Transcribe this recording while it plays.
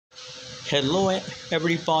Hello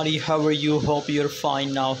everybody, how are you? Hope you're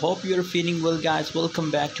fine now. Hope you're feeling well, guys. Welcome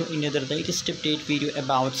back to another latest update video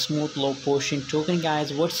about smooth low portion token,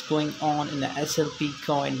 guys. What's going on in the SLP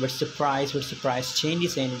coin? What's the price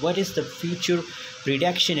changes, and what is the future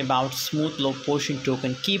prediction about smooth low portion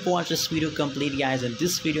token? Keep watching this video complete, guys. In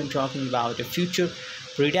this video I'm talking about the future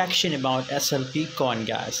prediction about SLP coin,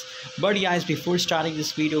 guys. But guys, before starting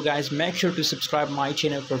this video, guys, make sure to subscribe my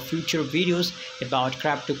channel for future videos about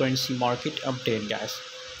cryptocurrency market update, guys.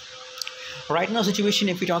 Right now situation,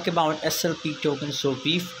 if we talk about SLP token, so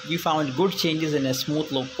we found good changes in a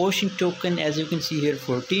smooth low portion token. As you can see here,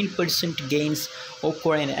 14% gains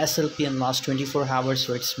occur in SLP in last 24 hours,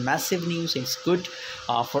 so it's massive news. It's good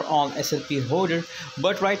for all SLP holder.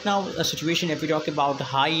 But right now a situation, if we talk about the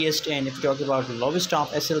highest and if we talk about the lowest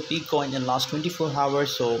of SLP coin in last 24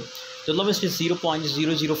 hours, so the lowest is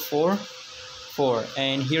 0.0044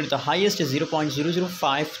 and here the highest is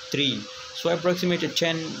 0.0053. So approximately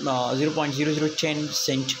 0.0010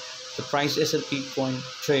 cent the price SLP coin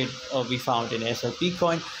trade we found in SLP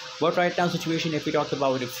coin. But right now situation, if we talk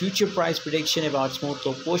about a future price prediction about smooth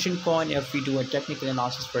low portion coin, if we do a technical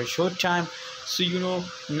analysis for a short time, so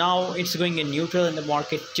now it's going in neutral in the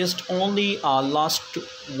market. Just only last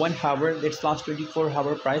 1 hour, that's last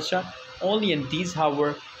 24-hour price chart, only in these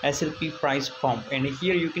hour SLP price pump, and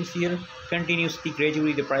here you can see here continuously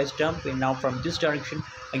gradually the price dump, and now from this direction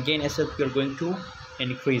again SLP are going to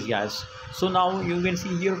increase, guys. So now you can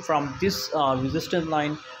see here from this resistance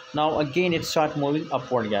line, now again it start moving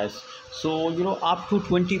upward, guys. So up to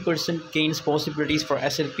 20% gains possibilities for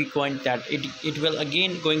SLP coin, that it will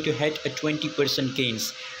again going to hit a 20%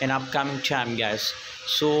 gains in upcoming time, guys.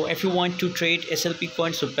 So if you want to trade SLP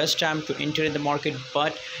coin, so best time to enter in the market,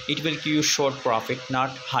 but it will give you short profit, not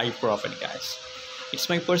high profit, guys. It's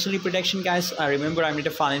my personal prediction, guys. Remember, I'm not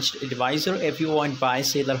a financial advisor. If you want buy,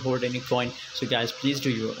 sell or hold any coin, so guys, please do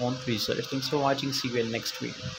your own research. Thanks for watching. See you in the next video.